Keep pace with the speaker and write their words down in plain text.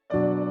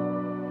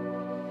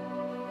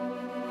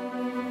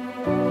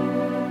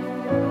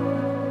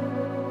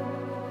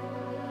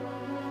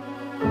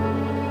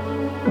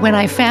When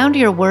I found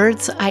your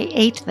words, I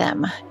ate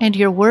them, and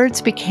your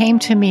words became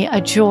to me a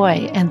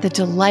joy and the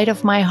delight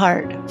of my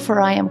heart,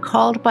 for I am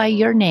called by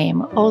your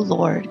name, O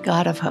Lord,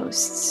 God of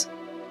hosts.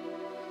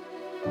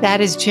 That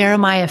is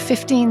Jeremiah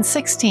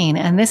 15:16,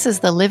 and this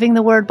is the Living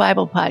the Word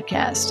Bible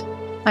podcast.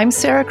 I'm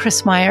Sarah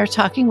Christmeyer,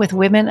 talking with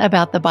women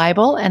about the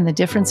Bible and the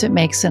difference it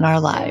makes in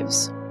our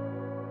lives.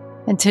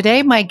 And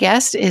today, my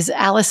guest is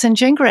Allison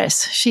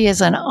Gingras. She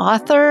is an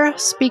author,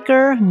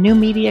 speaker, new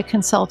media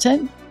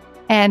consultant,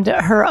 and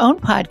her own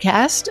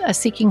podcast, A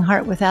Seeking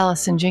Heart with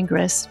Allison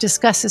Gingras,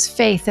 discusses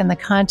faith in the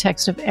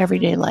context of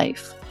everyday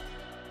life.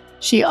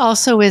 She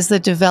also is the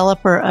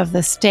developer of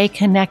the Stay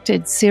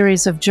Connected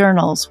series of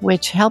journals,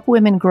 which help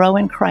women grow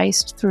in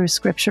Christ through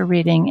scripture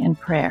reading and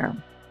prayer.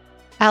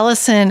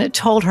 Allison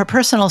told her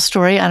personal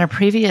story on a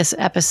previous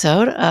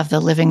episode of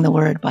the Living the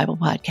Word Bible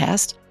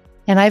podcast,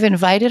 and I've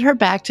invited her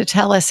back to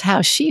tell us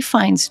how she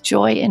finds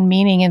joy and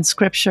meaning in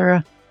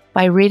scripture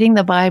by reading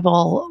the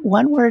Bible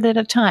one word at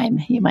a time,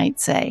 you might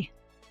say.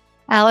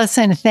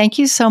 Allison, thank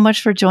you so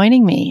much for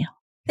joining me.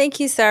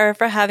 Thank you, Sarah,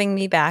 for having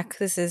me back.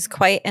 This is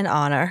quite an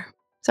honor.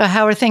 So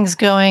how are things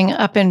going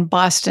up in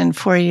Boston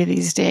for you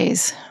these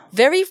days?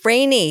 Very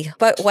rainy,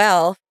 but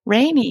well.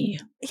 Rainy?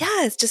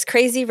 Yeah, it's just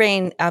crazy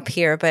rain up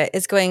here, but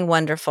it's going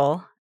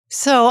wonderful.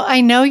 So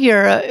I know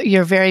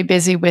you're very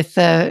busy with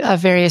the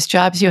various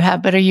jobs you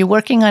have, but are you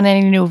working on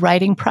any new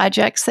writing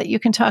projects that you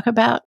can talk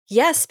about?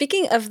 Yes,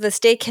 speaking of the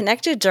Stay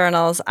Connected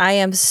journals, I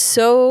am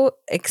so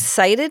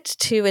excited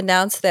to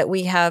announce that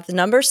we have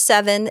number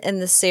 7 in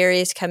the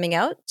series coming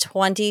out,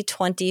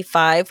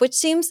 2025, which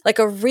seems like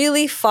a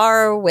really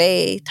far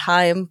away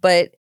time,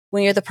 but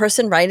when you're the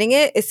person writing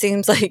it, it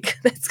seems like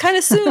that's kind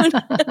of soon.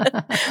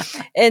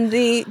 And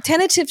the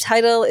tentative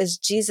title is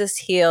Jesus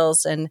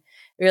Heals, and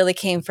really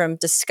came from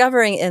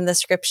discovering in the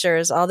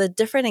scriptures all the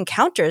different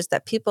encounters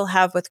that people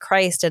have with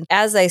Christ. And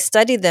as I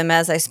studied them,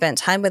 as I spent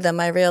time with them,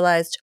 I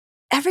realized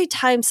every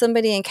time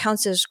somebody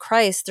encounters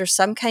Christ, there's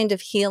some kind of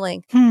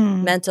healing,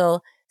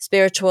 mental,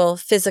 spiritual,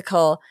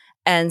 physical.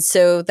 And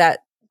so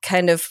that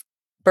kind of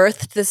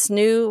birthed this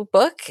new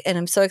book. And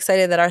I'm so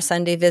excited that our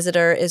Sunday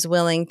visitor is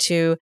willing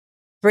to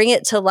bring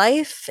it to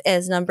life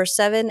as number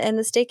 7 in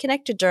the Stay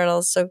Connected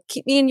journals. So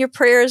keep me in your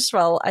prayers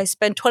while I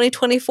spend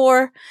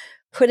 2024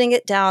 putting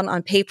it down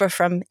on paper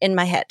from in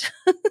my head.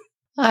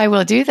 I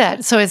will do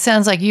that. So it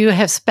sounds like you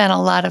have spent a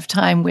lot of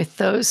time with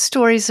those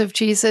stories of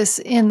Jesus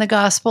in the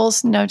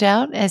Gospels, no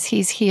doubt, as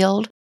he's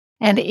healed.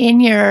 And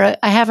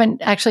I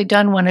haven't actually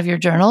done one of your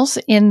journals.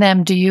 In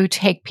them, do you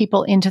take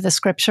people into the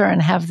scripture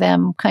and have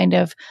them kind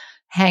of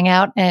hang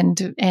out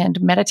and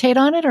meditate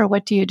on it, or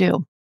what do you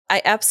do?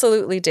 I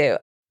absolutely do.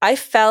 I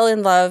fell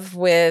in love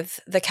with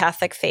the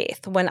Catholic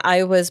faith when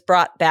I was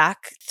brought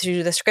back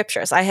through the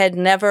scriptures. I had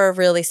never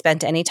really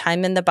spent any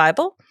time in the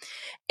Bible.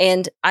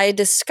 And I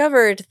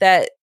discovered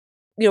that,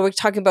 we're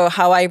talking about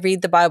how I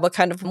read the Bible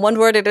kind of one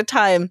word at a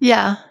time.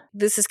 Yeah.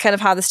 This is kind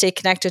of how the Stay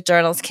Connected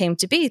journals came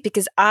to be,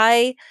 because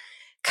I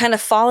kind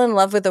of fall in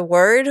love with a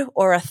word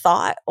or a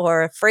thought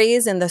or a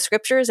phrase in the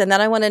scriptures. And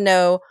then I want to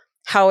know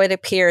how it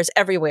appears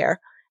everywhere.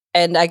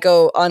 And I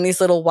go on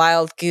these little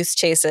wild goose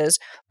chases.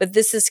 But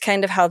this is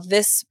kind of how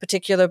this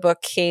particular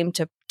book came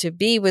to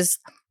be, was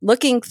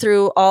looking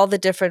through all the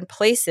different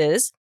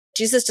places.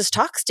 Jesus just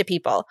talks to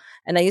people.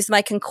 And I used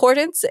my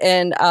concordance,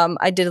 and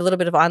I did a little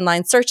bit of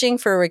online searching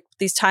for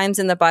these times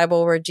in the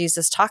Bible where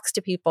Jesus talks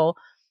to people.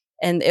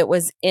 And it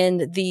was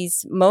in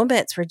these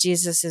moments where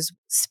Jesus is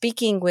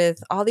speaking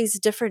with all these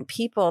different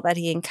people that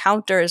he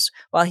encounters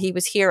while he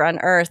was here on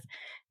earth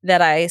that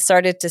I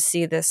started to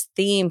see this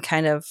theme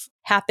kind of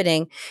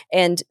happening.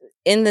 And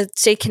in the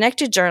Stay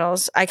Connected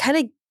journals, I kind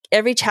of,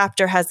 every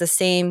chapter has the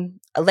same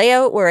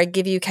layout where I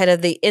give you kind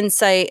of the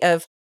insight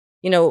of,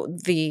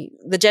 the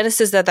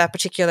genesis of that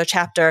particular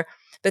chapter.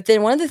 But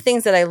then one of the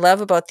things that I love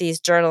about these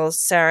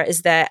journals, Sarah,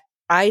 is that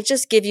I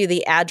just give you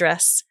the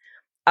address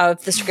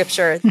of the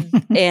scripture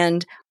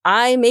and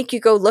I make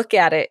you go look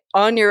at it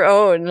on your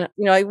own.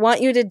 I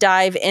want you to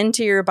dive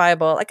into your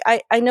Bible. Like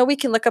I know we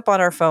can look up on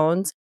our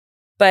phones,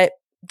 but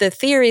the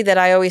theory that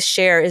I always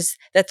share is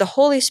that the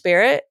Holy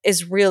Spirit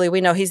is really,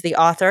 we know he's the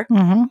author,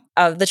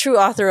 of the true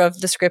author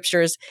of the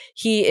scriptures.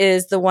 He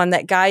is the one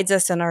that guides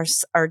us in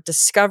our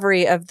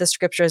discovery of the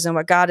scriptures and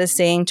what God is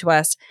saying to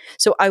us.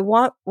 So I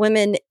want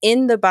women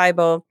in the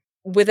Bible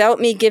without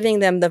me giving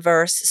them the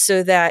verse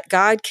so that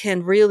God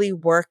can really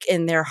work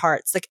in their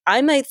hearts. Like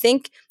I might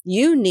think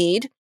you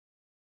need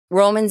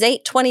Romans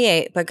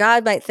 8:28, but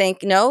God might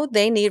think, no,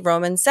 they need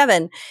Romans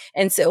 7.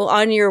 And so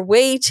on your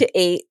way to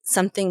 8,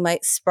 something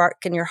might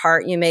spark in your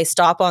heart. You may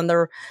stop on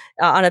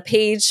a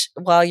page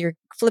while you're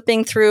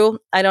flipping through.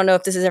 I don't know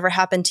if this has ever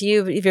happened to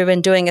you, but if you've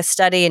been doing a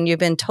study and you've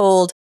been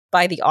told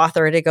by the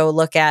author to go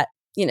look at,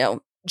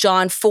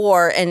 John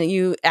 4, and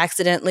you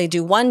accidentally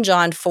do 1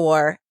 John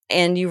 4,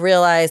 and you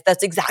realize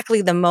that's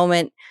exactly the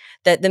moment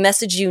that the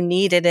message you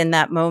needed in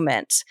that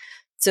moment.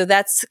 So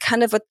that's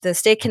kind of what the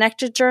Stay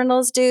Connected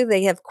journals do.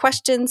 They have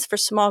questions for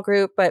small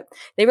group, but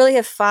they really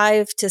have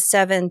 5 to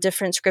 7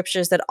 different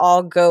scriptures that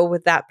all go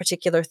with that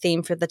particular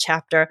theme for the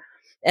chapter.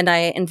 And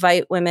I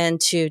invite women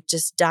to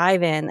just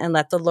dive in and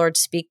let the Lord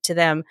speak to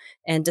them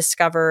and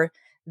discover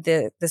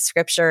the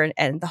scripture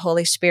and the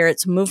Holy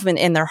Spirit's movement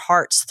in their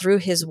hearts through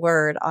his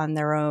word on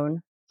their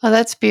own. Oh,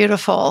 that's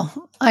beautiful.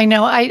 I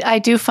know I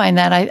do find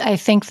that. I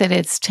think that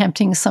it's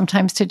tempting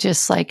sometimes to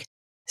just like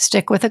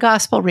stick with a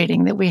gospel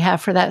reading that we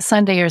have for that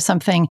Sunday or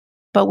something.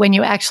 But when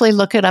you actually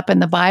look it up in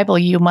the Bible,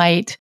 you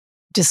might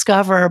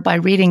discover by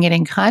reading it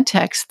in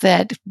context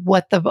that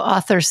what the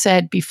author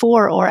said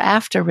before or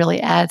after really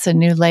adds a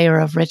new layer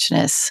of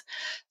richness.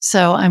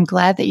 So I'm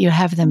glad that you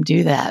have them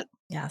do that.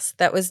 Yes,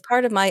 that was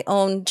part of my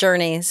own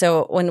journey.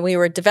 So when we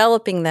were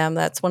developing them,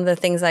 that's one of the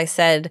things I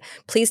said,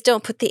 please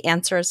don't put the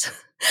answers.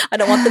 I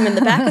don't want them in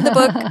the back of the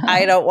book.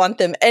 I don't want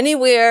them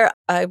anywhere.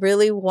 I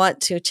really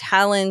want to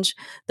challenge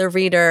the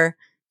reader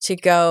to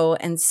go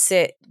and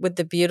sit with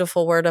the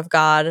beautiful word of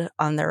God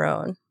on their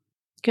own.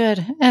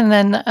 Good. And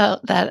then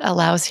that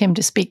allows him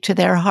to speak to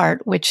their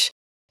heart, which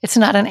it's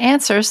not an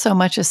answer so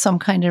much as some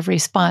kind of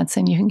response,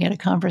 and you can get a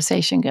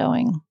conversation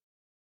going.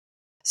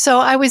 So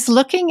I was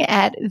looking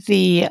at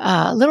the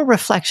little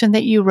reflection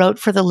that you wrote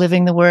for the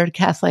Living the Word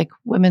Catholic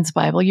Women's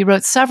Bible. You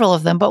wrote several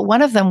of them, but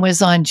one of them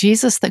was on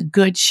Jesus, the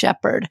Good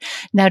Shepherd.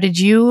 Now, did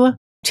you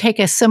take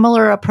a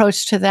similar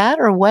approach to that,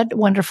 or what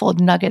wonderful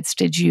nuggets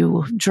did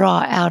you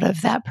draw out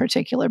of that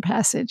particular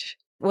passage?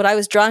 What I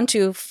was drawn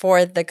to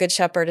for the Good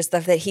Shepherd is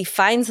that he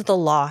finds the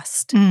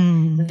lost,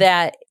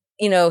 that,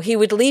 he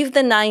would leave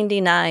the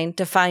 99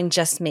 to find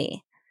just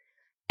me.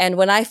 And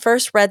when I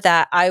first read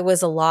that, I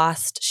was a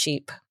lost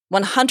sheep,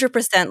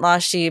 100%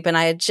 lost sheep. And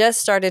I had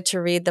just started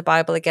to read the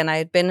Bible again. I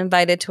had been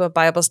invited to a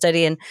Bible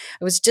study and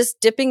I was just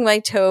dipping my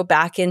toe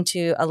back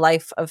into a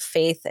life of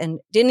faith and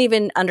didn't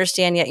even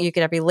understand yet you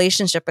could have a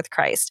relationship with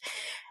Christ.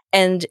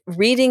 And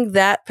reading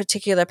that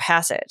particular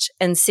passage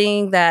and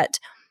seeing that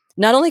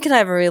not only can I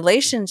have a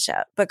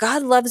relationship, but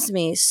God loves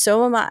me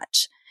so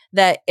much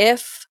that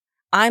if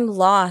I'm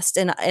lost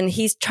and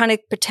he's trying to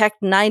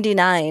protect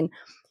 99,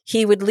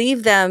 he would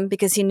leave them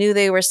because he knew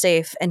they were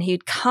safe, and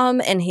he'd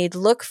come and he'd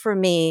look for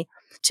me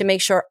to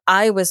make sure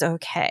I was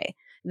okay,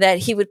 that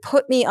he would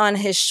put me on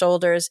his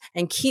shoulders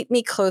and keep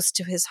me close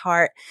to his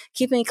heart,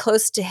 keep me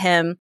close to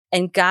him,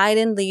 and guide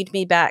and lead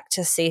me back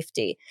to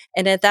safety.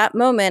 And at that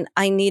moment,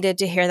 I needed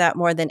to hear that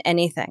more than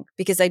anything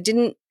because I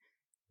didn't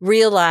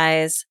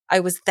realize I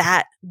was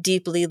that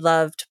deeply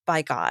loved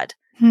by God.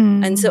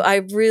 And so I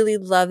really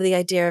love the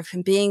idea of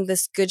him being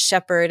this good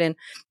shepherd and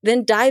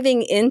then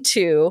diving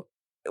into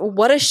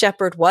what a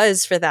shepherd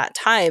was for that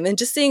time and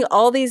just seeing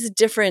all these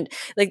different,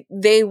 like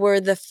they were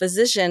the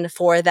physician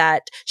for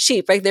that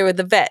sheep, right? They were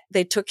the vet.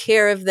 They took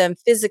care of them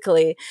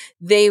physically.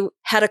 They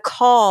had a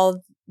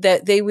call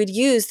that they would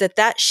use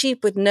that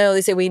sheep would know.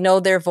 They say, we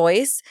know their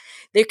voice.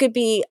 There could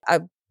be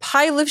a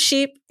pile of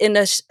sheep in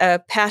a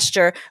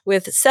pasture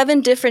with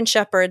 7 different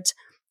shepherds.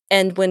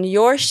 And when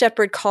your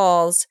shepherd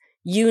calls,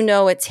 you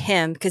know it's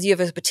him because you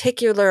have a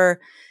particular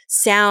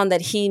sound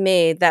that he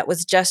made that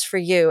was just for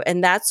you.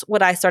 And that's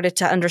what I started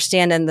to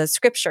understand in the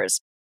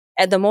scriptures.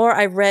 And the more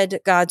I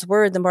read God's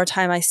word, the more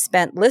time I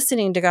spent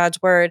listening to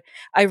God's word,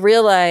 I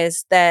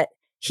realized that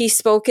he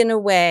spoke in a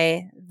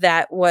way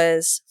that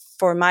was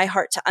for my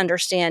heart to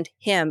understand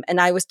him. And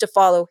I was to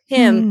follow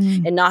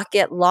him and not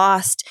get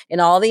lost in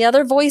all the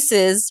other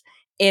voices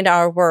in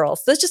our world.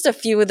 So that's just a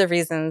few of the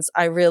reasons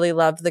I really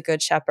love the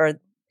Good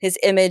Shepherd, his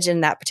image in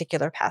that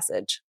particular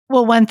passage.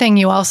 Well, one thing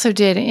you also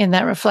did in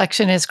that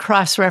reflection is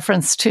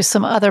cross-reference to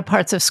some other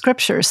parts of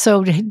Scripture.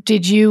 So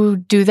did you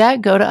do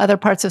that, go to other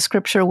parts of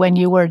Scripture when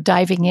you were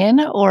diving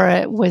in,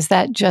 or was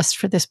that just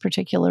for this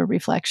particular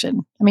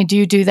reflection? I mean, do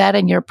you do that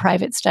in your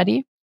private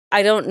study?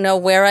 I don't know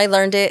where I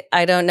learned it.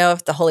 I don't know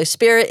if the Holy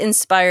Spirit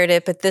inspired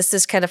it, but this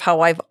is kind of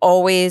how I've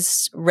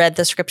always read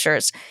the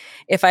scriptures.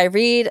 If I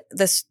read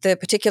the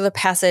particular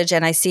passage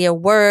and I see a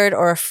word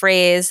or a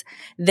phrase,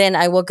 then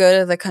I will go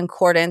to the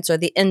concordance or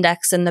the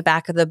index in the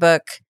back of the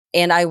book,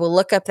 and I will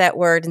look up that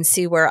word and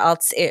see where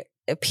else it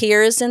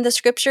appears in the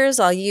scriptures.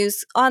 I'll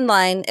use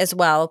online as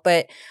well.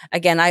 But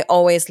again, I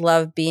always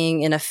love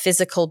being in a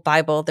physical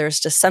Bible.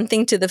 There's just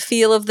something to the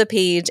feel of the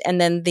page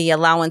and then the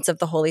allowance of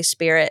the Holy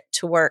Spirit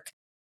to work.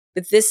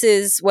 But this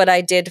is what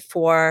I did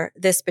for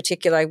this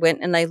particular. I went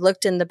and I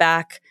looked in the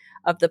back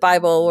of the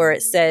Bible where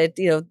it said,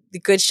 the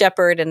Good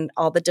Shepherd and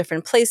all the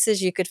different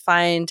places you could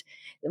find.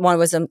 One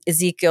was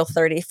Ezekiel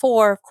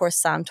 34, of course,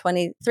 Psalm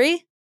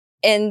 23.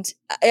 And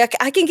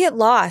I can get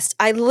lost.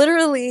 I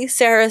literally,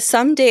 Sarah,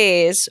 some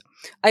days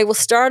I will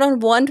start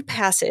on one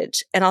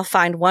passage and I'll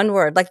find one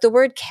word, like the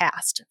word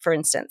cast, for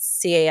instance,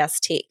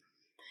 C-A-S-T.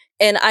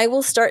 And I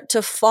will start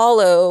to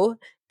follow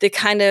the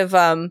kind of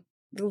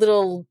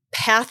little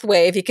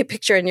pathway, if you could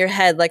picture in your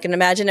head, like an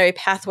imaginary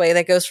pathway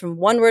that goes from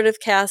one word of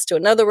cast to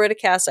another word of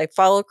cast. I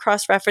follow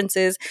cross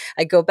references.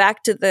 I go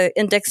back to the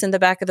index in the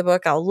back of the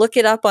book. I'll look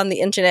it up on the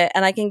internet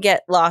and I can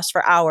get lost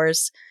for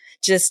hours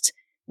just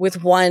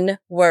with one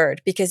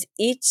word because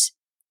each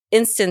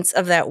instance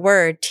of that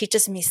word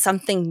teaches me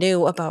something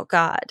new about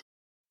God.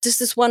 just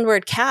this one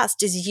word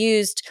cast is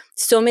used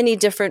so many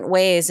different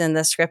ways in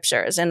the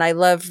scriptures. And I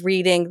love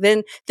reading.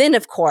 Then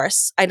of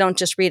course, I don't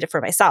just read it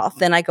for myself.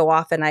 Then I go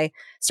off and I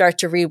start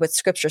to read what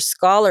scripture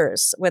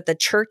scholars, what the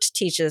church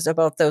teaches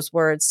about those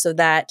words so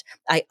that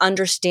I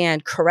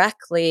understand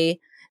correctly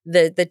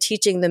the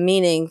teaching, the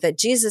meaning that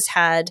Jesus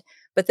had.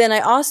 But then I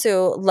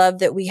also love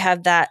that we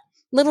have that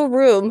little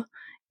room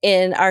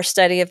in our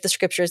study of the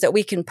scriptures that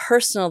we can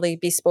personally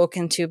be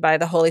spoken to by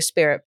the Holy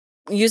Spirit.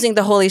 Using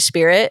the Holy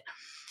Spirit,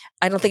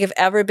 I don't think I've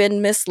ever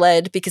been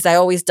misled because I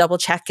always double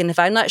check. And if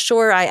I'm not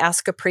sure, I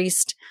ask a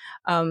priest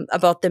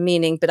about the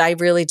meaning, but I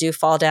really do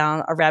fall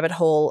down a rabbit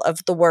hole of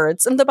the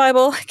words in the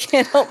Bible. I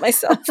can't help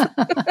myself.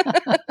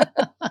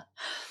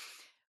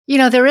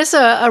 There is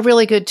a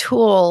really good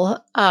tool.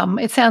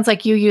 It sounds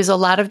like you use a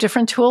lot of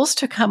different tools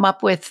to come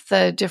up with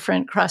the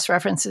different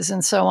cross-references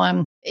and so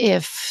on.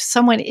 If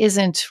someone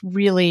isn't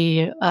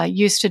really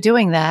used to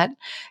doing that,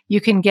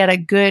 you can get a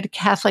good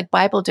Catholic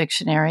Bible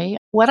dictionary.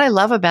 What I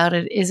love about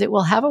it is it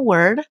will have a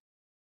word.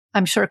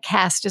 I'm sure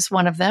cast is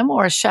one of them,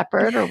 or a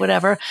shepherd or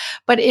whatever,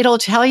 but it'll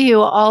tell you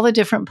all the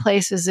different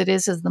places it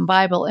is in the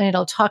Bible, and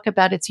it'll talk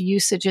about its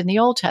usage in the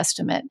Old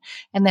Testament,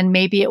 and then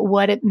maybe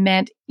what it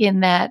meant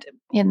in that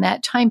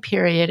time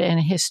period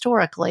and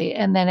historically.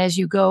 And then as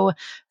you go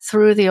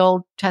through the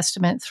Old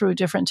Testament, through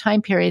different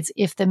time periods,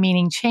 if the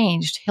meaning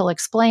changed, he'll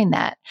explain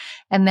that.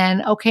 And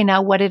then, okay,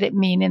 now what did it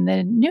mean in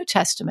the New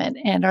Testament?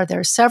 And are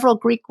there several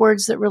Greek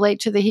words that relate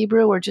to the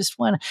Hebrew or just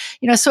one?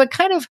 So it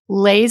kind of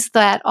lays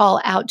that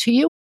all out to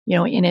you.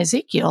 In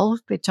Ezekiel,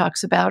 it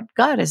talks about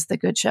God as the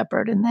good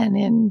shepherd. And then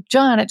in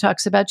John, it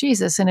talks about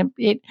Jesus. And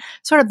it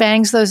sort of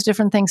bangs those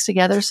different things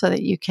together so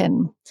that you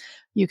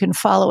can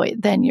follow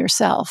it then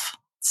yourself.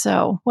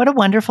 So what a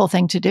wonderful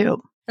thing to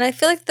do. And I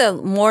feel like the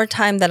more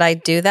time that I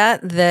do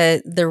that,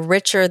 the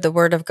richer the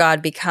word of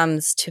God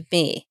becomes to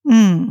me.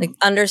 Like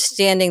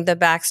understanding the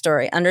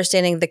backstory,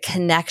 understanding the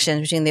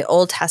connection between the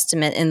Old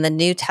Testament and the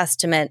New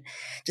Testament.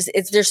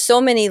 There's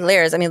so many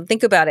layers. I mean,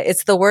 think about it.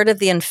 It's the word of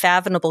the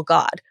unfathomable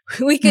God.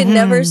 We could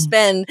never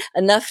spend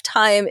enough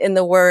time in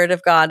the word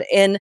of God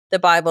in the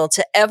Bible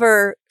to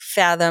ever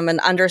fathom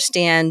and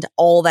understand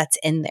all that's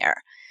in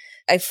there.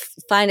 I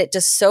find it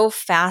just so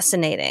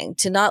fascinating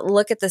to not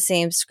look at the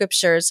same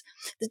scriptures.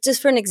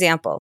 Just for an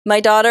example,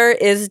 my daughter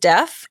is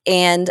deaf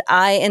and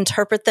I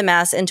interpret the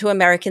Mass into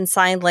American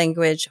Sign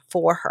Language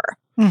for her.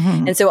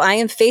 And so I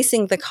am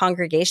facing the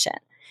congregation.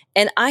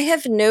 And I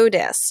have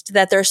noticed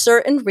that there are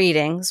certain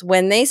readings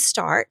when they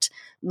start,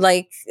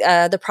 like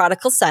the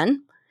Prodigal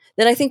Son,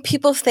 that I think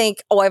people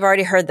think, oh, I've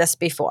already heard this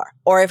before,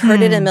 or I've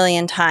heard it a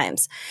million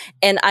times.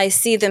 And I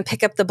see them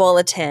pick up the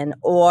bulletin,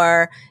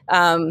 or,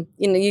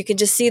 you can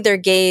just see their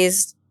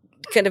gaze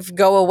kind of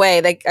go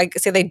away. I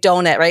say they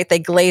donut, right? They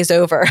glaze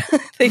over.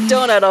 They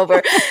donut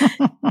over.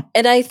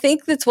 And I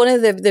think that's one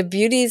of the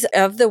beauties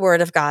of the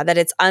Word of God, that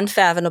it's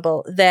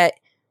unfathomable, that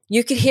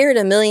you could hear it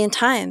a million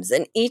times.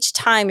 And each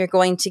time you're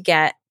going to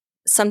get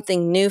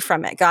something new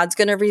from it. God's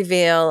going to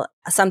reveal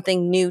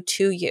something new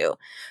to you.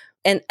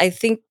 And I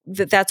think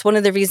that that's one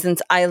of the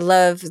reasons I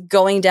love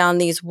going down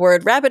these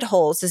word rabbit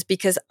holes, is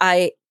because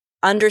I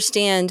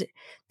understand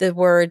the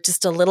word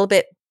just a little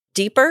bit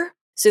deeper,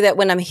 so that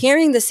when I'm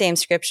hearing the same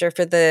scripture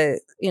for the,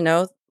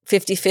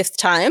 55th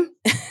time,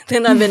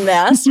 then I'm in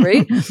Mass,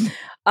 right?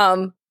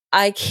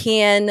 I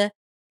can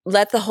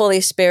let the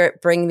Holy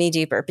Spirit bring me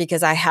deeper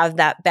because I have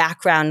that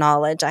background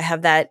knowledge. I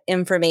have that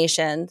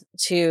information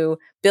to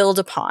build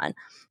upon.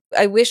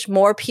 I wish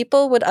more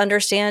people would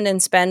understand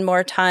and spend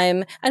more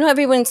time. I know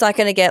everyone's not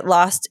going to get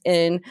lost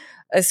in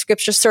a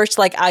scripture search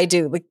like I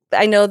do. Like,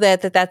 I know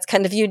that's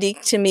kind of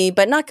unique to me,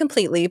 but not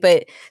completely,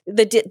 but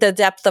the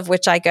depth of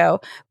which I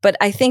go. But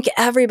I think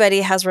everybody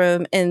has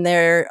room in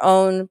their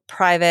own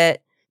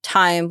private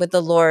time with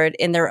the Lord,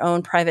 in their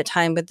own private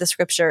time with the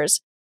scriptures,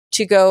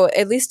 to go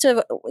at least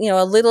to,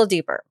 a little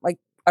deeper. Like,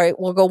 all right,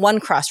 we'll go one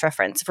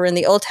cross-reference. If we're in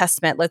the Old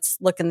Testament, let's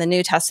look in the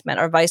New Testament,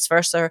 or vice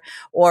versa.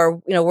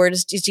 Or, where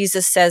does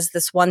Jesus says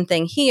this one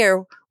thing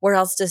here? Where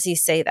else does he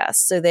say this?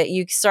 So that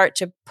you start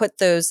to put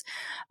those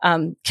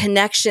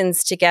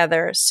connections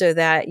together so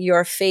that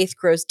your faith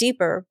grows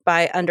deeper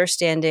by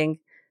understanding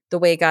the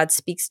way God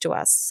speaks to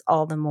us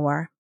all the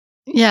more.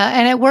 Yeah,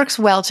 and it works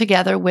well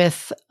together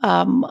with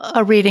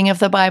a reading of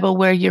the Bible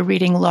where you're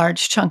reading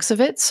large chunks of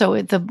it. So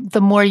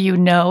the more you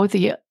know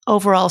the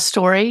overall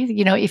story,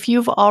 if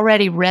you've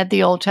already read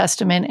the Old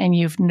Testament and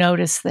you've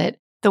noticed that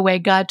the way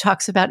God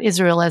talks about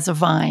Israel as a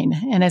vine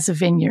and as a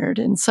vineyard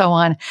and so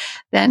on,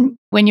 then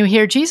when you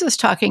hear Jesus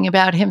talking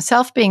about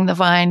himself being the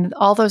vine,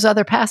 all those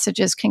other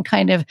passages can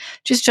kind of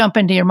just jump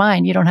into your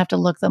mind. You don't have to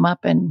look them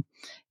up and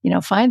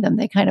find them.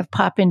 They kind of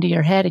pop into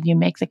your head and you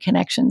make the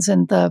connections,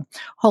 and the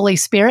Holy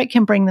Spirit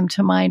can bring them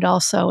to mind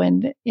also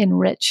and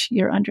enrich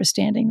your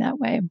understanding that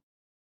way.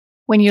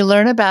 When you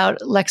learn about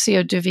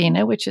Lectio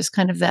Divina, which is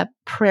kind of that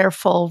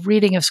prayerful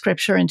reading of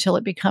scripture until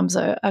it becomes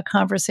a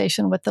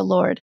conversation with the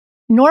Lord,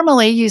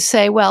 normally you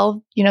say,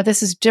 well,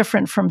 this is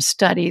different from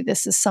study.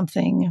 This is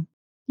something,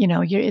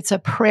 it's a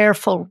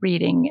prayerful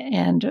reading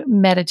and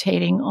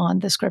meditating on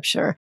the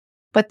scripture.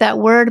 But that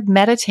word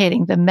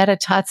meditating, the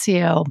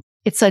meditatio,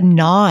 it's a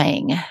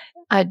gnawing,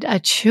 a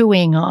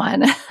chewing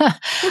on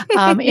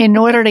in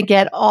order to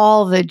get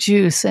all the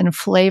juice and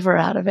flavor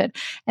out of it.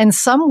 And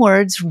some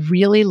words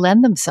really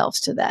lend themselves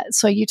to that.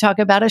 So you talk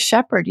about a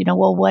shepherd,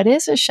 well, what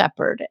is a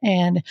shepherd?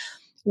 And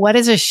what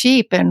is a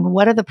sheep? And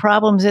what are the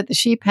problems that the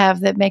sheep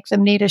have that make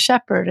them need a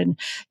shepherd? And,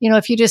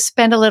 if you just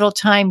spend a little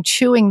time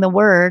chewing the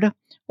word,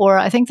 or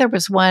I think there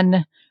was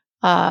one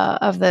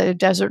of the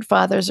Desert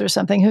Fathers or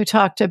something who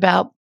talked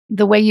about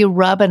the way you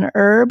rub an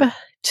herb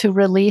to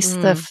release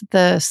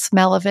the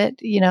smell of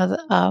it,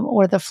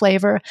 or the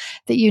flavor,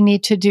 that you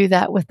need to do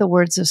that with the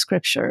words of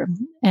Scripture.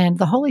 And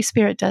the Holy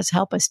Spirit does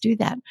help us do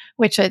that,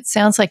 which it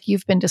sounds like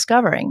you've been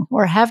discovering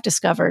or have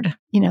discovered,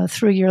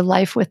 through your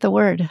life with the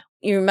Word.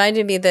 You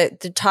reminded me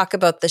to talk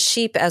about the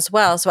sheep as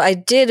well. So I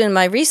did in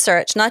my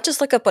research, not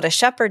just look up what a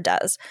shepherd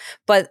does,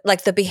 but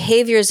like the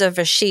behaviors of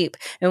a sheep.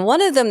 And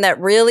one of them that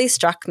really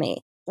struck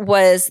me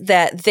was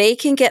that they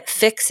can get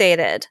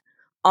fixated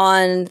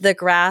on the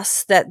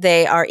grass that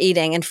they are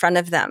eating in front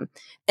of them.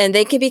 And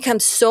they can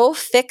become so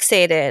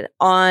fixated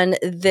on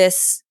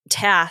this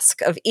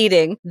task of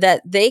eating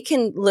that they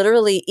can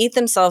literally eat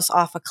themselves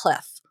off a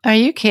cliff. Are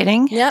you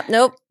kidding? Yep.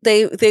 Nope.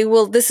 They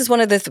will. This is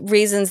one of the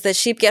reasons that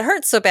sheep get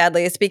hurt so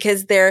badly. It's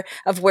because they're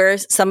of where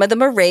some of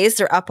them are raised.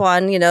 They're up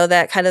on,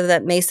 that kind of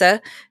that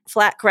mesa,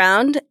 flat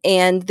ground,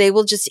 and they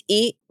will just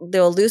eat.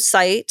 They'll lose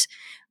sight,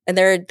 and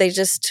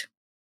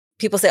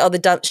people say, oh,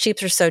 the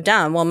sheep are so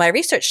dumb. Well, my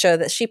research showed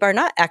that sheep are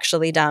not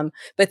actually dumb,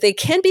 but they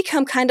can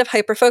become kind of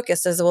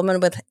hyper-focused. As a woman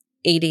with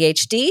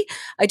ADHD,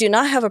 I do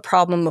not have a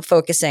problem with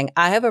focusing.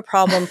 I have a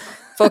problem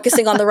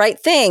focusing on the right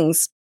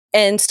things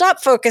and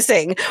stop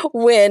focusing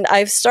when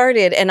I've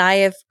started. And I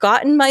have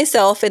gotten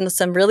myself in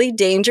some really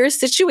dangerous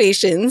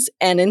situations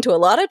and into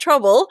a lot of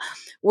trouble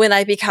when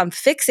I become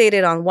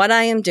fixated on what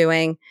I am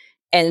doing.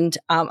 And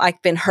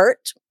I've been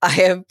hurt. I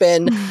have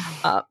been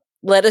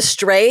led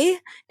astray,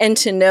 and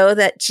to know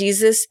that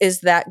Jesus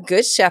is that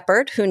good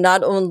shepherd who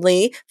not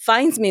only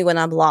finds me when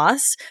I'm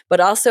lost, but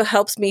also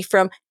helps me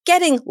from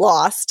getting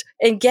lost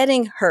and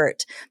getting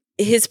hurt.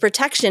 His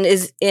protection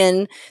is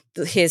in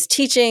his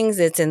teachings.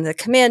 It's in the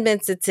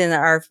commandments. It's in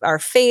our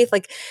faith.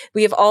 Like,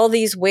 we have all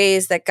these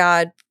ways that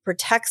God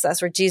protects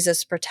us, or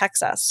Jesus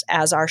protects us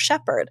as our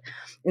shepherd.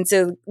 And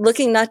so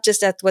looking not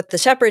just at what the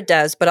shepherd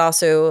does, but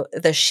also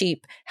the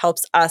sheep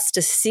helps us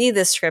to see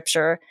this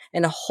scripture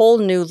in a whole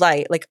new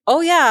light. Like,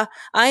 oh yeah,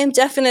 I am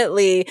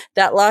definitely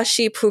that lost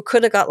sheep who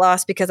could have got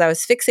lost because I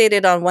was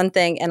fixated on one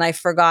thing and I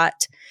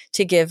forgot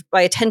to give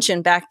my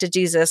attention back to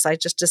Jesus. I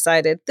just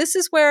decided this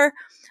is where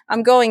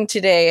I'm going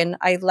today, and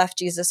I left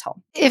Jesus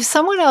home. If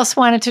someone else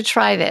wanted to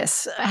try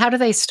this, how do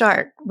they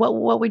start?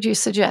 What would you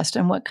suggest,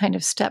 and what kind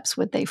of steps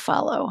would they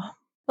follow?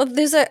 Well,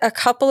 there's a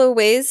couple of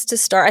ways to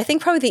start. I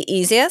think probably the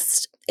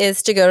easiest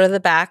is to go to the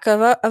back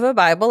of a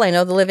Bible. I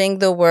know the Living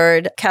the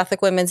Word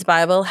Catholic Women's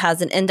Bible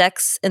has an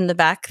index in the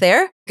back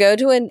there. Go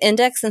to an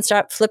index and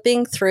start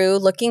flipping through,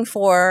 looking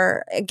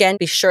for, again,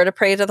 be sure to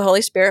pray to the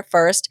Holy Spirit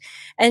first,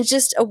 and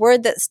just a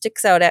word that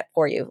sticks out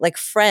for you. Like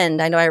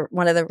friend, I know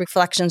one of the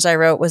reflections I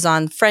wrote was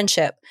on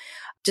friendship.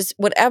 Just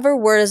whatever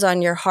word is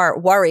on your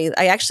heart. Worry.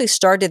 I actually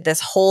started this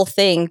whole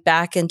thing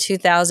back in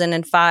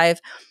 2005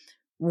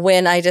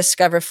 when I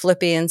discovered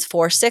Philippians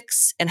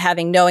 4:6 and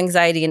having no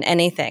anxiety in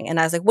anything.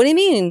 And I was like, what do you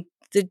mean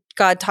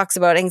God talks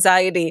about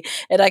anxiety?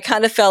 And I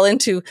kind of fell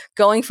into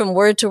going from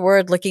word to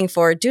word, looking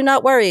for do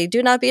not worry,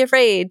 do not be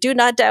afraid, do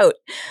not doubt.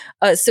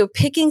 So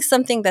picking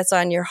something that's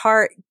on your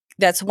heart,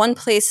 that's one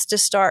place to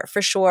start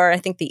for sure. I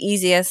think the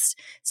easiest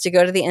is to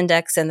go to the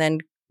index and then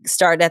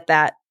start at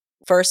that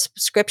first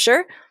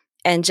scripture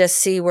and just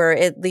see where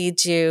it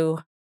leads you.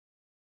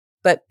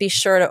 But be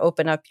sure to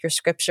open up your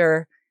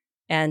scripture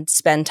and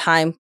spend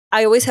time.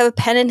 I always have a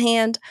pen in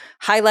hand,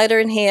 highlighter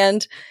in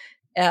hand,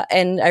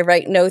 and I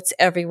write notes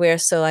everywhere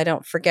so I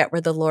don't forget where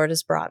the Lord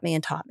has brought me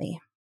and taught me.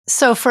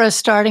 So for a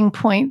starting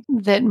point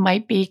that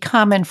might be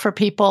common for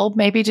people,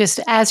 maybe just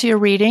as you're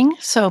reading,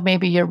 so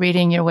maybe you're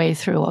reading your way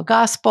through a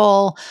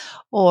gospel,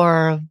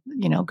 or,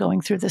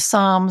 going through the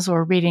Psalms,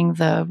 or reading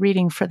the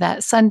reading for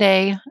that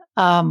Sunday,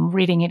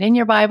 reading it in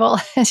your Bible,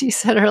 as you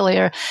said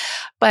earlier.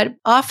 But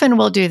often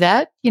we'll do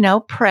that,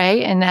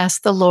 pray and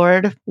ask the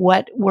Lord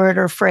what word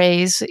or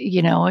phrase,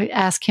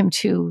 ask him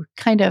to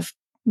kind of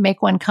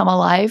make one come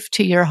alive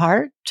to your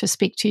heart, to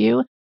speak to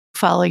you,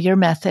 follow your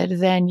method.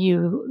 Then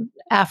you,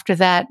 after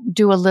that,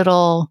 do a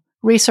little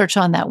research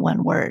on that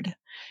one word,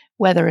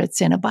 whether it's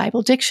in a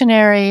Bible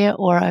dictionary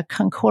or a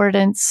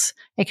concordance.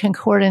 A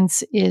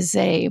concordance is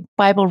a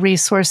Bible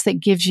resource that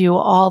gives you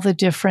all the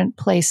different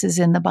places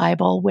in the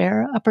Bible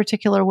where a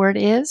particular word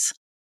is.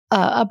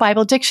 A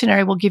Bible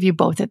dictionary will give you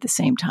both at the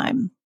same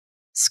time.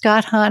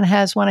 Scott Hahn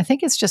has one. I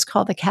think it's just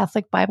called the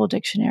Catholic Bible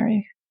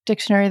Dictionary.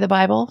 Dictionary of the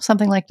Bible,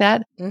 something like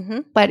that.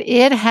 Mm-hmm. But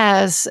it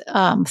has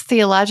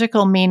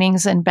theological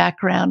meanings and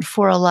background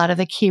for a lot of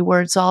the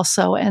keywords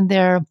also. And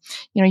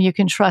you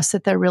can trust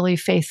that they're really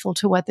faithful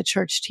to what the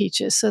church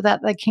teaches. So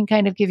that can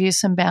kind of give you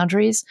some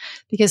boundaries,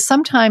 because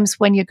sometimes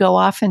when you go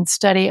off and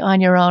study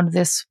on your own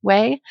this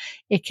way,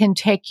 it can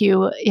take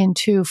you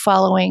into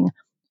following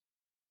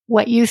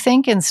what you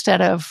think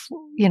instead of,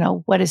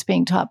 what is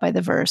being taught by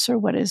the verse or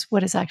what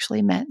is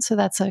actually meant. So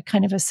that's a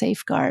kind of a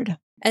safeguard.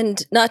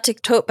 And not to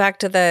tote back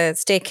to the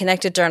Stay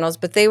Connected journals,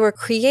 but they were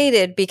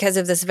created because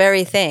of this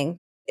very thing.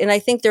 And I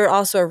think they're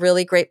also a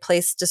really great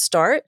place to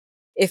start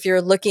if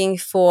you're looking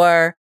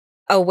for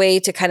a way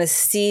to kind of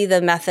see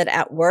the method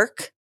at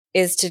work,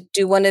 is to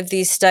do one of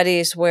these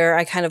studies where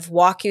I kind of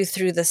walk you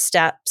through the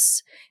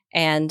steps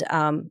and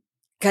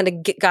kind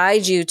of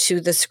guide you to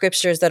the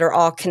scriptures that are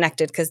all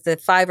connected, because the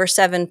 5 or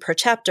 7 per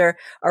chapter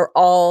are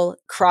all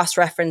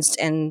cross-referenced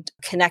and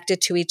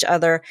connected to each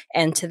other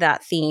and to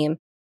that theme.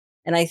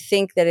 And I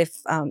think that if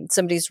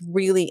somebody's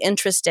really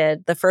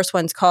interested, the first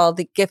one's called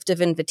The Gift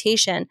of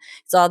Invitation.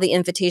 It's all the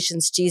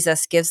invitations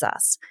Jesus gives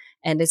us.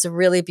 And it's a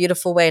really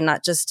beautiful way,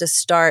 not just to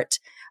start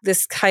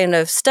this kind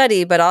of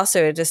study, but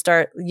also to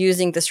start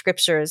using the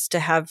scriptures to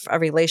have a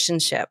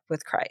relationship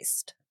with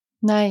Christ.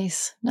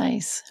 Nice,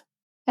 nice.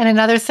 And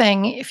another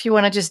thing, if you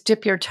want to just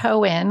dip your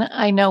toe in,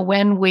 I know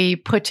when we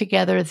put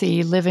together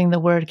the Living the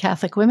Word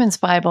Catholic Women's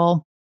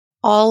Bible,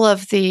 all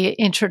of the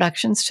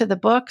introductions to the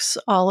books,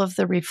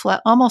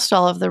 almost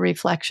all of the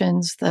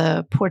reflections,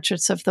 the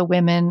portraits of the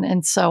women,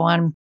 and so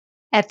on,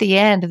 at the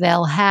end,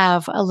 they'll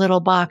have a little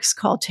box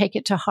called Take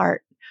It to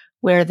Heart,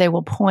 where they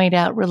will point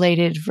out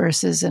related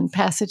verses and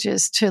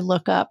passages to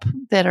look up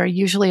that are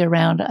usually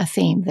around a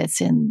theme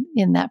that's in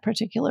that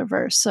particular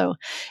verse. So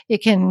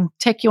it can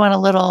take you on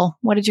a little,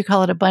 what did you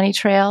call it, a bunny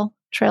trail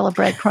of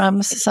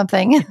breadcrumbs,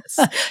 something.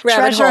 Yes.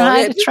 Treasure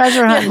hunt.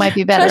 Treasure hunt might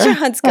be better. Treasure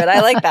hunt's good. I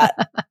like that.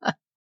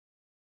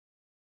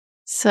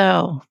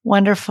 So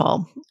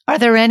wonderful. Are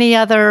there any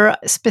other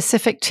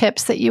specific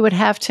tips that you would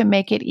have to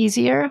make it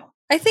easier?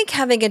 I think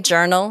having a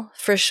journal,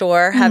 for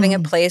sure, having a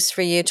place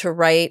for you to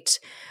write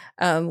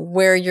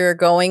where you're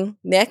going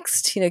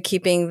next,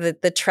 keeping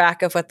the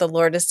track of what the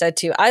Lord has said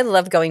to you. I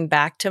love going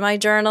back to my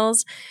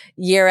journals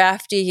year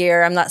after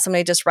year. I'm not somebody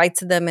who just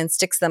writes them and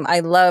sticks them. I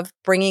love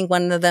bringing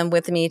one of them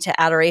with me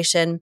to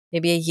adoration,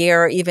 maybe a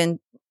year or even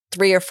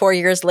 3 or 4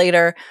 years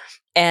later,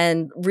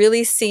 and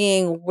really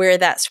seeing where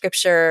that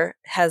scripture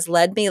has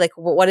led me. Like,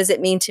 what does it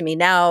mean to me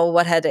now?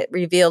 What had it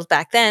revealed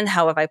back then?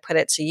 How have I put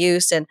it to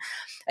use? And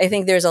I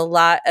think there's a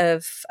lot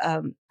of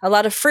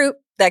fruit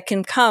that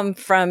can come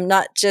from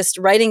not just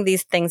writing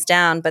these things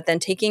down, but then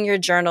taking your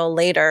journal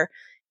later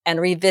and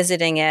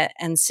revisiting it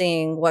and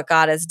seeing what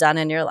God has done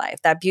in your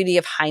life. That beauty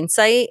of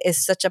hindsight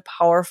is such a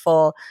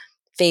powerful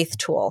faith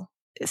tool.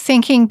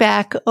 Thinking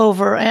back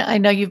over, I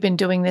know you've been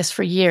doing this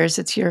for years.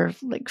 It's your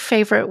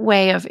favorite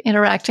way of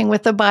interacting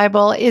with the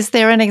Bible. Is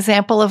there an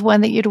example of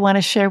one that you'd want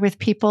to share with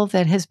people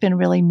that has been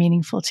really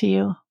meaningful to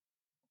you?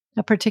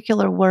 A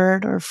particular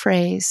word or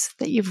phrase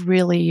that you've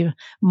really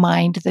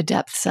mined the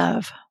depths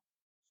of?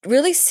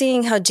 Really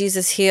seeing how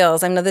Jesus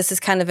heals. I know this is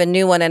kind of a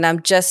new one and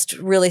I'm just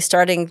really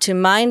starting to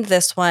mind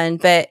this one,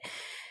 but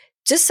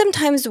just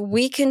sometimes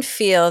we can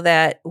feel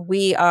that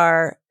we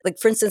are, like,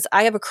 for instance,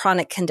 I have a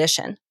chronic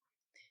condition.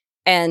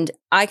 And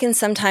I can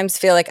sometimes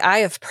feel like I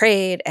have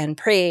prayed and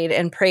prayed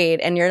and prayed,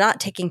 and you're not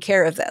taking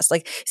care of this.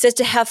 Like, he says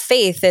to have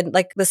faith and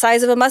like the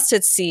size of a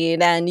mustard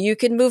seed, and you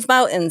can move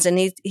mountains. And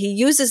he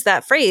uses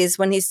that phrase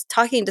when he's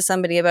talking to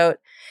somebody about,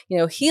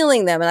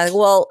 healing them. And I go,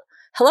 well,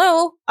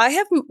 hello, I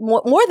have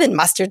more than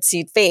mustard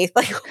seed faith.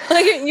 Like,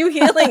 why aren't you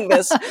healing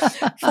this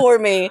for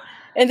me?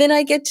 And then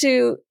I get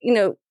to,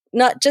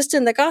 not just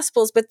in the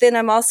Gospels, but then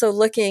I'm also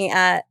looking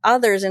at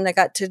others, and I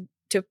got to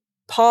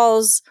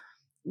Paul's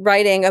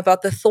writing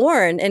about the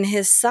thorn in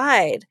his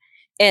side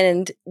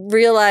and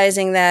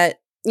realizing that,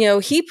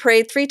 he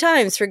prayed 3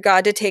 times for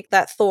God to take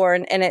that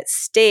thorn and it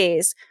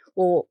stays.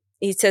 Well,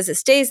 he says it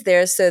stays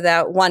there so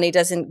that, one, he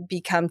doesn't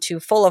become too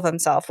full of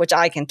himself, which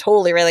I can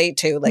totally relate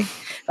to. Like,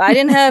 if I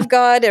didn't have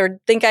God or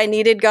think I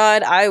needed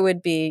God, I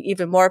would be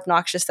even more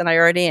obnoxious than I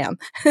already am.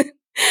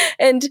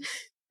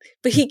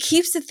 But he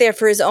keeps it there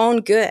for his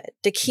own good,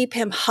 to keep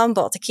him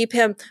humble, to keep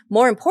him,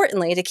 more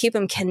importantly, to keep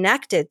him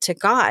connected to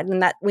God,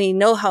 and that we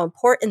know how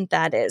important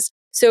that is.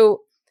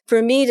 So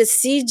for me to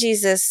see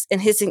Jesus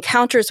in his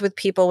encounters with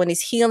people, when he's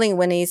healing,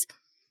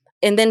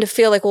 and then to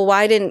feel like, well,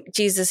 why didn't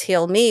Jesus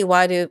heal me?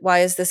 Why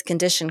is this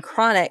condition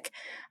chronic?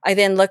 I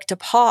then look to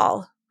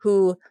Paul,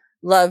 who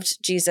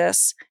loved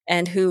Jesus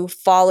and who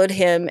followed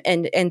him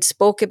and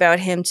spoke about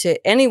him to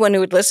anyone who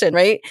would listen,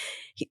 right?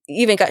 He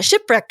even got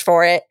shipwrecked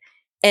for it.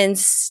 And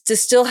to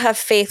still have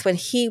faith when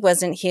he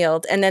wasn't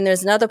healed. And then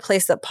there's another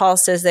place that Paul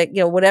says that,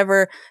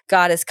 whatever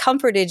God has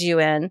comforted you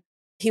in,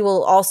 he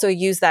will also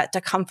use that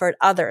to comfort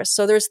others.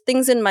 So there's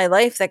things in my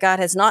life that God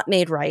has not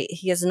made right.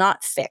 He has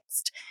not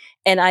fixed.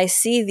 And I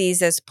see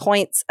these as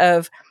points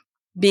of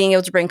being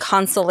able to bring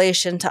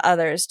consolation to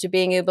others, to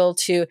being able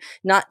to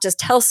not just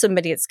tell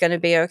somebody it's going to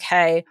be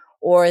okay,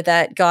 or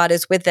that God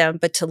is with them,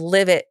 but to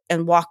live it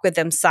and walk with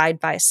them side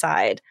by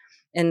side.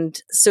 And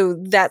so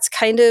that's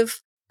kind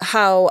of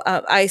how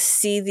I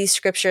see these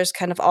scriptures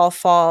kind of all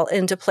fall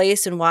into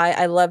place, and why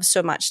I love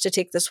so much to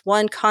take this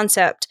one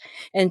concept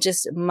and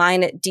just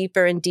mine it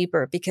deeper and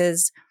deeper,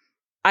 because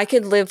I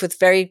could live with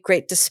very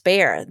great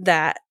despair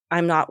that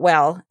I'm not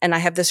well and I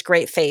have this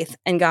great faith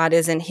and God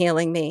isn't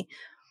healing me.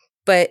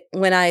 But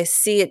when I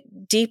see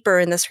it deeper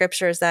in the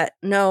scriptures, that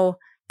no,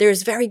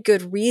 there's very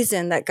good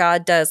reason that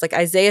God does. Like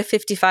Isaiah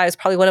 55 is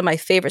probably one of my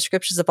favorite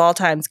scriptures of all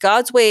times.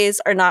 God's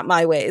ways are not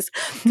my ways.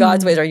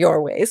 God's ways are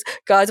your ways.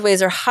 God's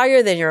ways are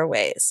higher than your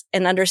ways.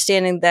 And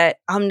understanding that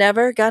I'm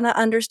never going to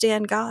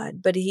understand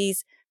God, but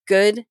he's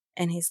good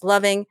and he's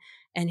loving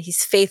and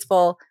he's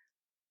faithful.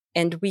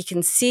 And we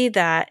can see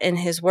that in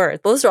his word.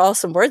 Those are all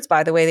some words,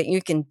 by the way, that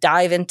you can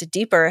dive into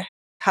deeper.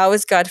 How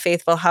is God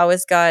faithful? How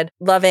is God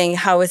loving?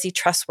 How is he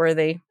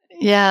trustworthy?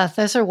 Yeah,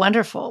 those are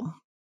wonderful.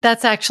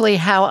 That's actually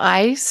how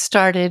I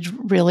started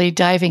really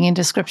diving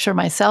into scripture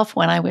myself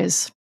when I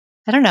was,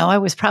 I don't know, I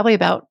was probably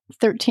about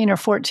 13 or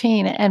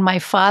 14. And my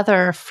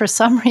father, for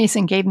some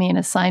reason, gave me an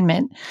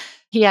assignment.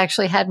 He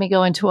actually had me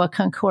go into a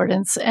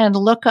concordance and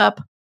look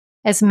up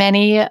as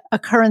many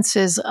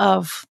occurrences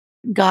of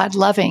God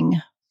loving,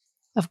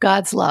 of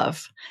God's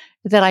love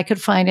that I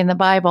could find in the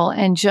Bible,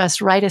 and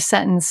just write a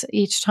sentence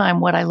each time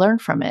what I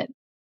learned from it.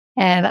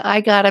 And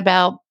I got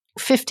about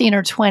 15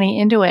 or 20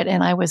 into it,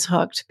 and I was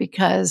hooked,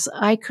 because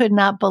I could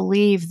not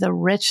believe the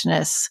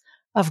richness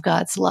of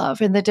God's love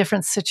in the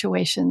different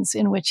situations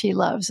in which he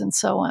loves and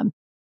so on.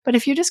 But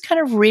if you're just kind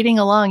of reading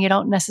along, you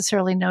don't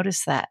necessarily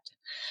notice that.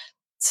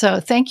 So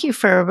thank you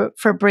for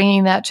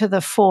bringing that to the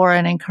fore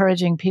and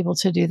encouraging people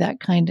to do that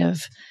kind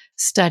of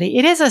study.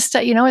 It is a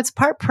study, it's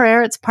part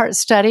prayer, it's part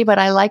study, but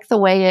I like the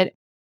way it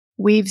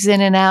weaves in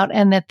and out,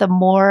 and that the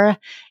more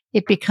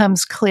it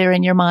becomes clear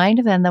in your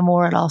mind, then the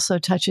more it also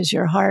touches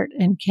your heart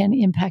and can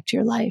impact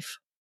your life.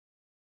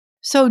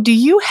 So do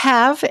you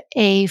have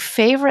a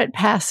favorite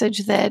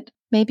passage that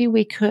maybe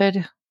we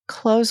could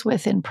close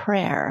with in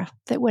prayer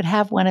that would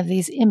have one of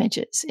these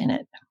images in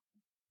it?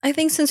 I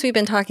think since we've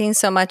been talking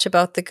so much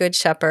about the Good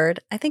Shepherd,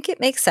 I think it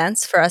makes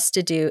sense for us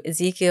to do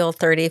Ezekiel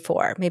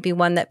 34, maybe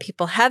one that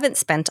people haven't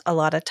spent a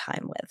lot of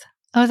time with.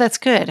 Oh, that's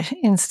good.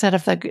 Instead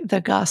of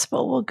the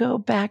gospel, we'll go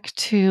back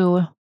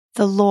to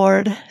the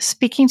Lord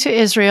speaking to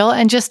Israel.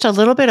 And just a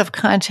little bit of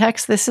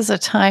context, this is a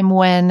time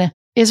when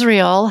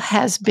Israel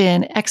has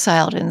been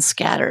exiled and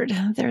scattered.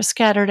 They're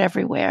scattered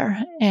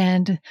everywhere.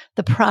 And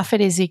the prophet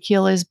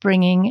Ezekiel is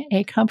bringing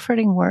a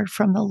comforting word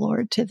from the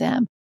Lord to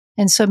them.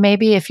 And so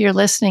maybe if you're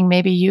listening,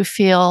 maybe you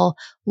feel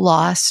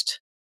lost,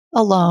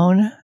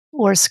 alone,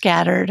 or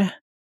scattered.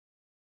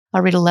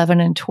 I'll read 11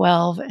 and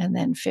 12 and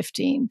then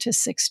 15 to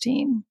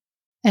 16.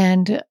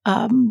 And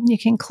you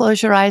can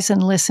close your eyes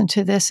and listen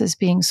to this as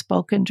being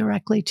spoken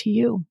directly to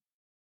you.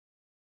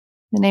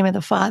 In the name of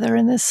the Father,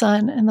 and the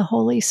Son, and the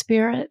Holy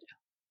Spirit.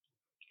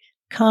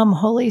 Come,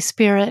 Holy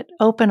Spirit,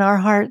 open our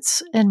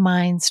hearts and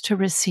minds to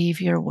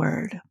receive your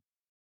word.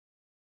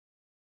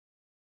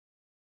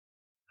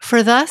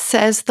 For thus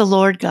says the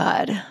Lord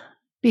God,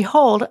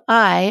 behold,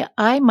 I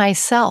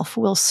myself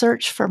will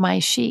search for my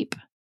sheep,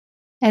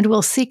 and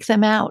will seek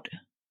them out.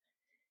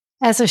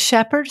 As a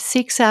shepherd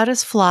seeks out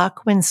his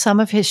flock when some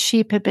of his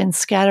sheep have been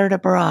scattered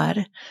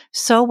abroad,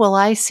 so will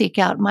I seek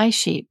out my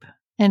sheep,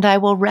 and I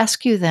will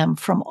rescue them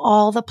from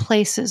all the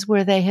places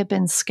where they have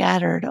been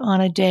scattered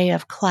on a day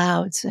of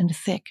clouds and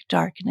thick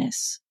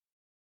darkness.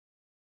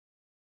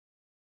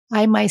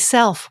 I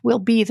myself will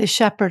be the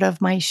shepherd of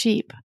my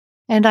sheep,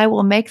 and I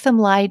will make them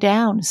lie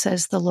down,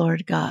 says the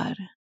Lord God.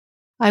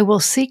 I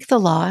will seek the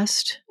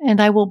lost, and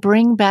I will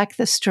bring back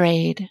the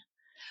strayed.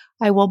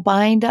 I will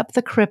bind up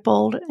the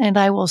crippled, and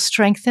I will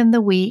strengthen the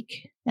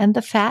weak, and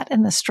the fat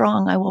and the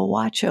strong I will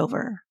watch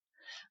over.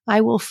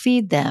 I will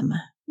feed them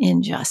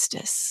in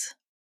justice.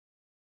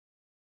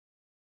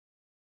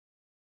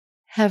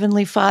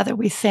 Heavenly Father,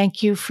 we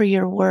thank you for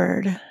your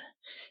word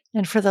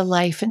and for the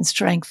life and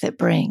strength it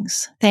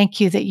brings. Thank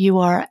you that you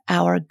are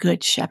our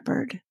good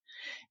shepherd,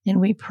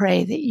 and we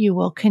pray that you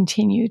will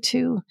continue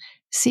to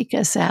seek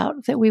us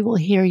out, that we will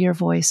hear your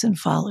voice and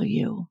follow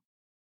you.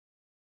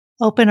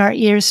 Open our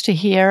ears to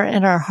hear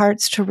and our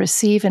hearts to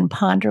receive and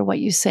ponder what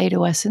you say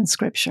to us in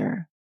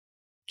Scripture.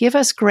 Give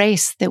us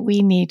grace that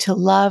we need to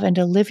love and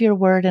to live your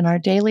word in our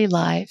daily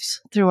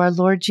lives through our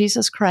Lord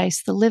Jesus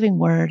Christ, the living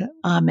word.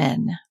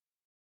 Amen.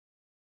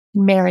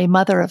 Mary,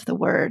 Mother of the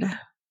Word,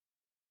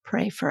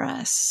 pray for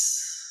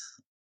us.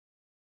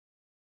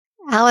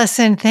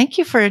 Allison, thank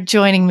you for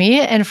joining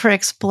me and for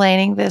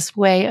explaining this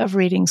way of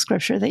reading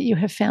Scripture that you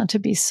have found to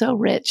be so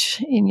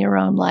rich in your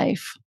own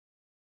life.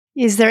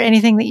 Is there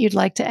anything that you'd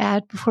like to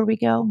add before we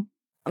go?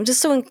 I'm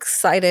just so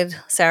excited,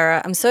 Sarah.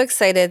 I'm so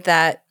excited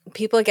that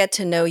people get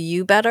to know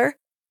you better.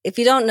 If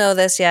you don't know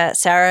this yet,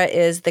 Sarah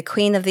is the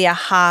queen of the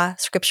aha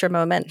scripture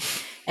moment.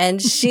 And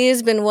she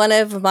has been one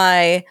of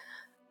my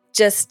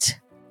just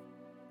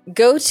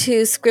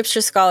go-to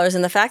scripture scholars.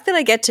 And the fact that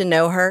I get to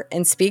know her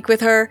and speak with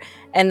her,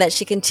 and that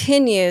she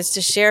continues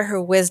to share her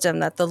wisdom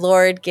that the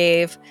Lord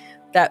gave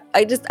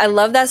I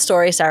love that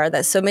story, Sarah,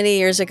 that so many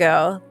years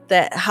ago,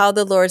 that how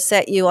the Lord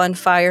set you on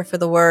fire for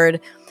the word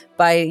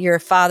by your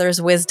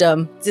father's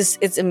wisdom.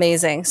 It's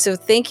amazing. So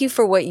thank you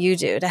for what you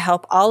do to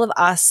help all of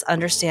us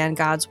understand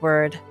God's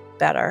word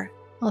better.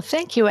 Well,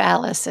 thank you,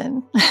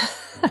 Allison.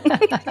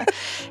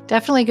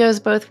 Definitely goes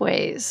both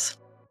ways.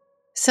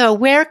 So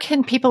where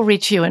can people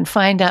reach you and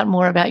find out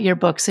more about your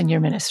books and your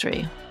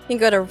ministry? You can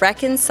go to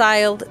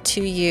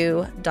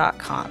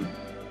reconciledtoyou.com.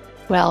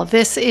 Well,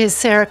 this is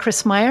Sarah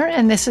Christmeyer,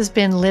 and this has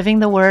been Living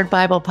the Word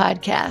Bible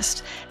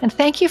Podcast. And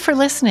thank you for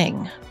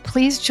listening.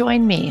 Please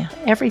join me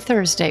every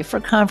Thursday for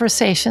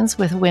conversations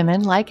with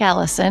women like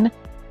Allison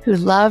who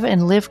love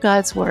and live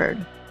God's Word.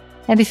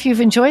 And if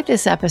you've enjoyed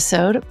this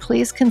episode,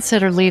 please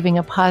consider leaving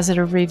a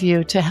positive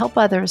review to help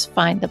others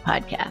find the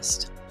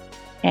podcast.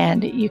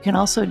 And you can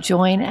also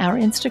join our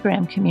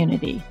Instagram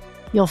community.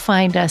 You'll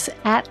find us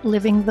at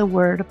Living the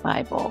Word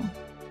Bible.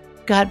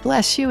 God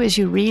bless you as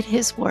you read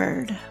His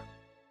Word.